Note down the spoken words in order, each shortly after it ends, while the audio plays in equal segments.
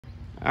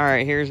All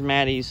right, here's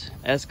Maddie's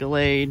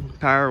Escalade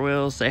Power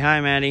Wheels. Say hi,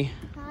 Maddie.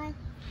 Hi.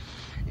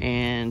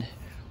 And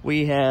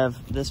we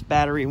have, this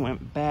battery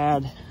went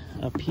bad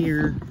up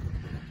here.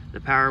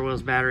 The Power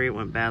Wheels battery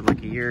went bad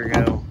like a year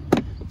ago.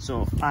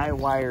 So I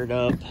wired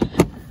up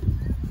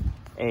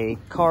a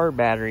car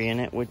battery in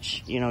it,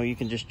 which, you know, you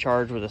can just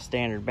charge with a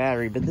standard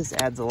battery, but this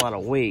adds a lot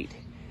of weight.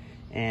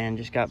 And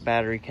just got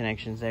battery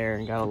connections there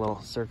and got a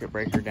little circuit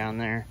breaker down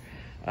there.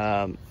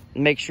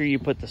 Make sure you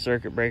put the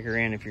circuit breaker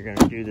in if you're going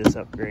to do this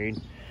upgrade.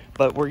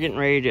 But we're getting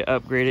ready to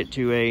upgrade it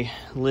to a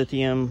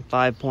lithium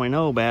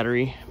 5.0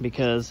 battery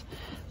because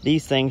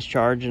these things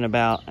charge in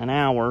about an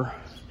hour,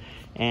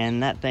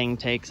 and that thing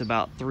takes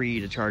about 3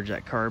 to charge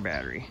that car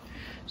battery.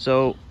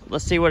 So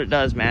let's see what it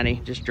does,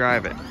 Maddie. Just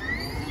drive it.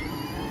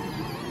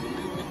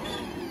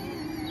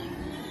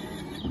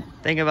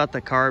 Think about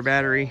the car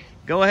battery.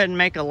 Go ahead and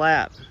make a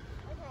lap.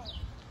 Okay.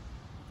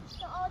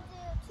 So I'll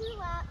do 2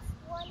 laps,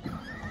 1.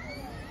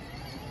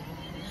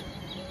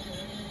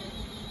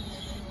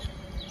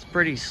 It's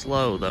pretty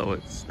slow though.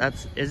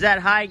 Is that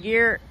high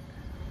gear?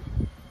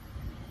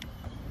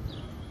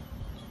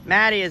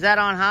 Maddie, is that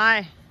on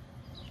high?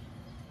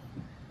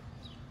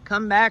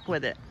 Come back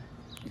with it.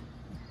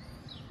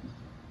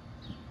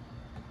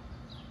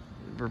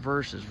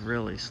 Reverse is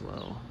really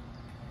slow.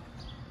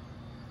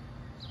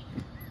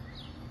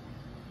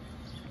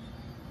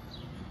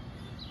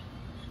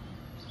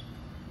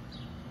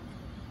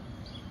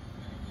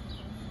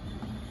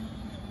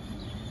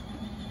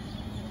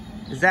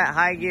 Is that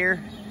high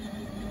gear?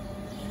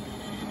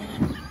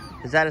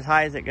 Is that as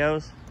high as it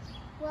goes?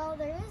 Well,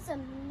 there is a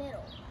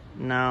middle.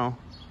 No.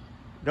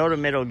 Go to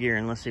middle gear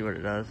and let's see what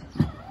it does.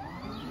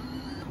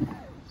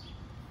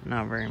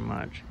 Not very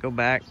much. Go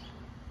back.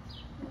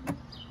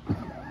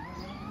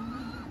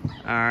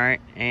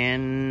 Alright,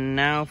 and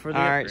now for the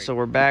Alright, so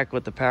we're back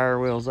with the Power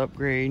Wheels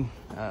upgrade.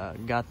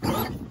 Got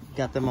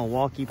the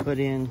Milwaukee put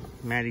in.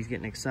 Maddie's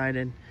getting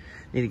excited.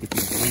 Need to get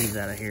these leaves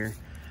out of here.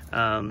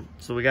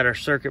 So we got our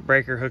circuit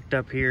breaker hooked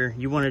up here.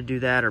 You want to do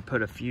that or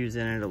put a fuse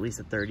in it, at least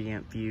a 30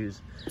 amp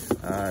fuse.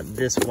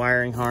 This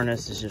wiring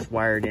harness is just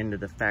wired into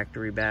the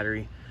factory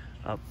battery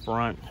up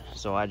front.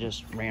 So I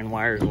just ran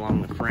wires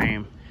along the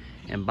frame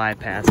and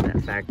bypassed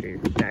that factory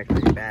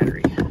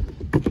battery.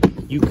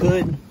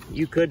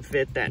 You could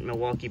fit that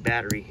Milwaukee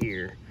battery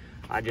here.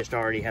 I just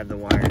already have the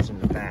wires in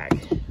the back,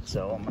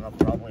 so I'm gonna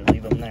probably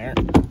leave them there.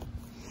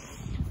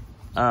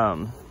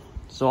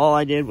 So all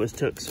I did was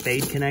took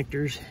spade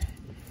connectors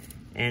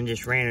and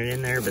just ran it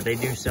in there, but they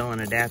do sell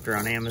an adapter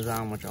on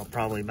Amazon, which I'll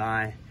probably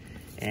buy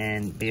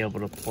and be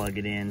able to plug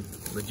it in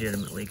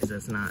legitimately, because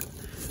that's not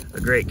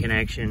a great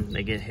connection.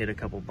 They get hit a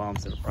couple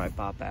bumps, it'll probably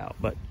pop out.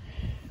 But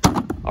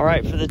all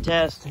right, for the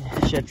test,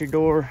 shut your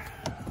door.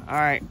 All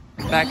right,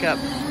 back up.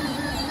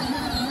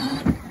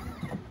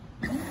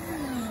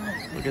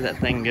 Look at that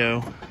thing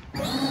go.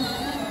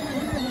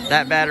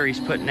 That battery's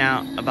putting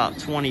out about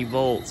 20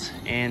 volts,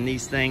 and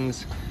these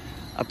things,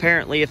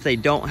 apparently if they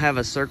don't have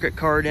a circuit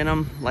card in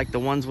them, like the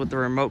ones with the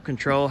remote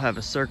control have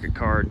a circuit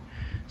card,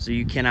 so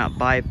you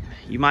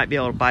might be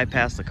able to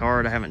bypass the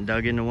card. I haven't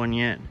dug into one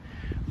yet,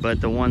 but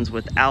the ones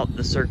without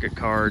the circuit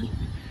card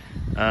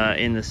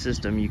in the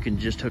system, you can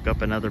just hook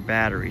up another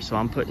battery. So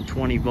I'm putting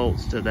 20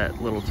 volts to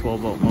that little 12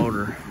 volt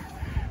motor,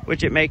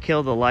 which it may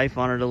kill the life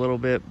on it a little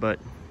bit, but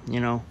you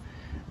know,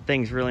 the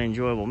thing's really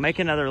enjoyable. Make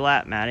another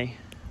lap, Maddie.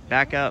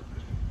 Back up.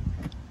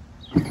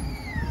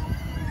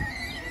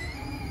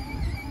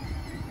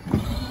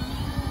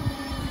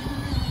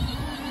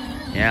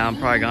 Yeah, I'm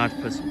probably gonna have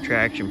to put some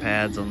traction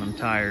pads on them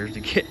tires to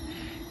get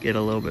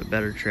a little bit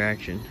better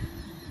traction.